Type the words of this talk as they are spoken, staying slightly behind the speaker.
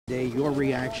Today, your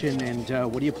reaction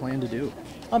and what do you plan to do?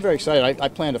 I'm very excited. I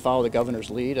plan to follow the governor's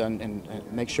lead and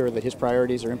make sure that his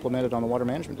priorities are implemented on the Water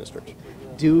Management District.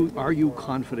 Are you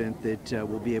confident that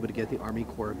we'll be able to get the Army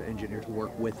Corps of Engineers to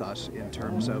work with us in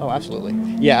terms of... Oh, absolutely.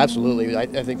 Yeah, absolutely. I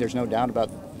think there's no doubt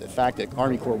about the fact that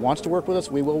Army Corps wants to work with us.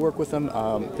 We will work with them.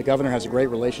 The governor has a great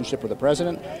relationship with the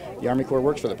president. The Army Corps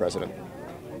works for the president.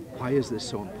 Why is this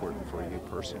so important for you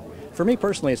personally? For me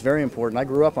personally, it's very important. I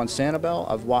grew up on Sanibel.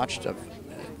 I've watched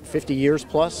 50 years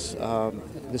plus.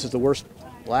 This is the worst.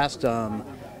 Last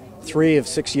 3 of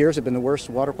 6 years have been the worst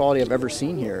water quality I've ever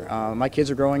seen here. My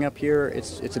kids are growing up here.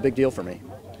 It's a big deal for me.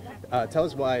 Tell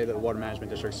us why the Water Management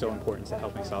District is so important to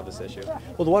helping solve this issue.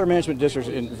 Well, the Water Management District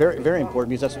is very, very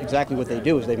important because that's exactly what they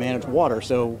do, is they manage water.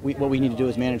 So what we need to do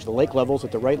is manage the lake levels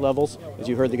at the right levels, as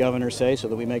you heard the governor say, so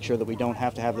that we make sure that we don't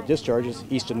have to have the discharges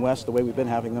east and west the way we've been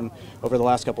having them over the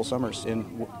last couple summers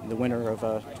in the winter of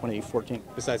 2014.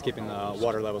 Besides keeping the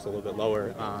water levels a little bit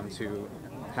lower, to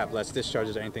have less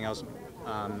discharges, or anything else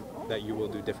that you will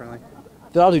do differently?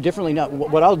 That I'll do differently. Now,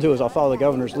 what I'll do is I'll follow the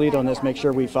governor's lead on this, make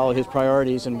sure we follow his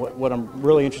priorities, and what I'm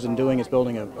really interested in doing is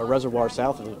building a reservoir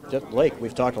south of the lake.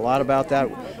 We've talked a lot about that.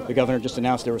 The governor just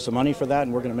announced there was some money for that,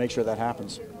 and we're going to make sure that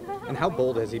happens. And how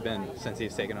bold has he been since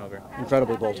he's taken over?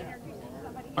 Incredibly bold.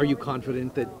 Are you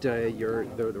confident that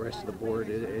the rest of the board,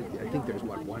 I think there's,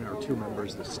 what, 1 or 2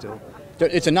 members that still...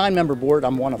 It's a 9-member board.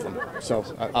 I'm one of them. So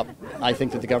I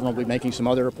think that the governor will be making some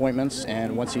other appointments,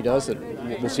 and once he does,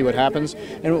 we'll see what happens.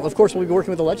 And of course, we'll be working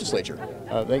with the legislature.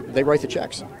 They write the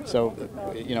checks. So,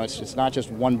 you know, it's not just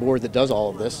one board that does all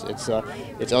of this.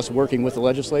 It's us working with the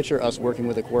legislature, us working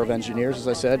with the Corps of Engineers, as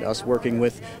I said, us working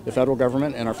with the federal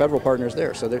government and our federal partners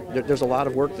there. So there's a lot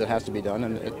of work that has to be done,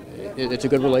 and it's a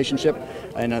good relationship.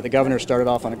 And the governor started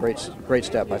off on a great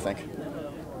step, I think.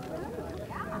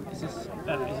 Is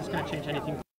this going to change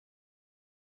anything?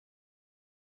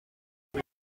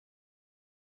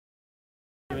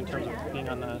 In terms of being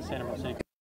on the Sanibel City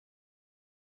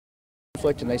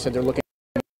conflict, and they said they're looking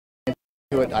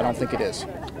into it. I don't think it is.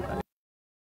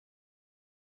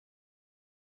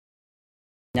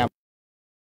 Now,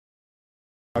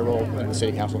 my role in the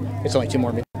city council. It's only 2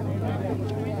 more meetings.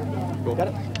 Cool. Got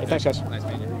it. Hey, thanks, guys. Nice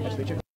meeting you. Nice to meet you.